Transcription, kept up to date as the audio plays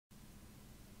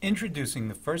Introducing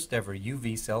the first ever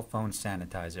UV cell phone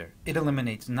sanitizer. It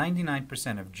eliminates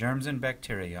 99% of germs and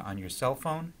bacteria on your cell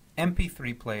phone,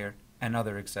 MP3 player, and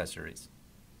other accessories.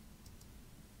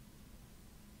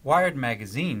 Wired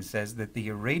magazine says that the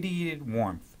irradiated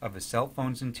warmth of a cell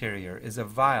phone's interior is a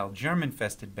vile,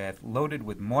 germ-infested bath loaded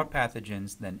with more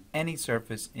pathogens than any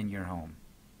surface in your home.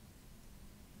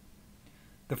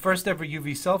 The first ever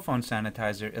UV cell phone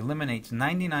sanitizer eliminates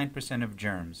 99% of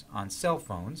germs on cell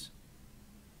phones,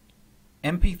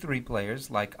 MP3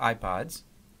 players like iPods,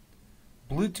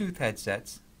 Bluetooth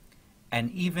headsets,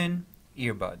 and even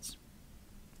earbuds.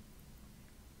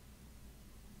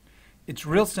 It's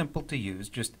real simple to use.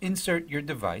 Just insert your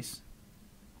device,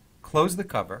 close the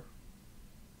cover,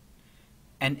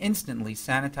 and instantly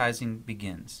sanitizing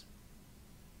begins.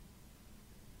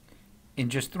 In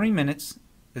just 3 minutes,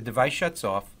 the device shuts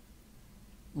off,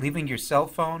 leaving your cell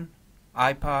phone,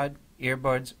 iPod,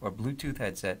 earbuds, or Bluetooth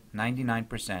headset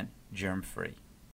 99% germ-free.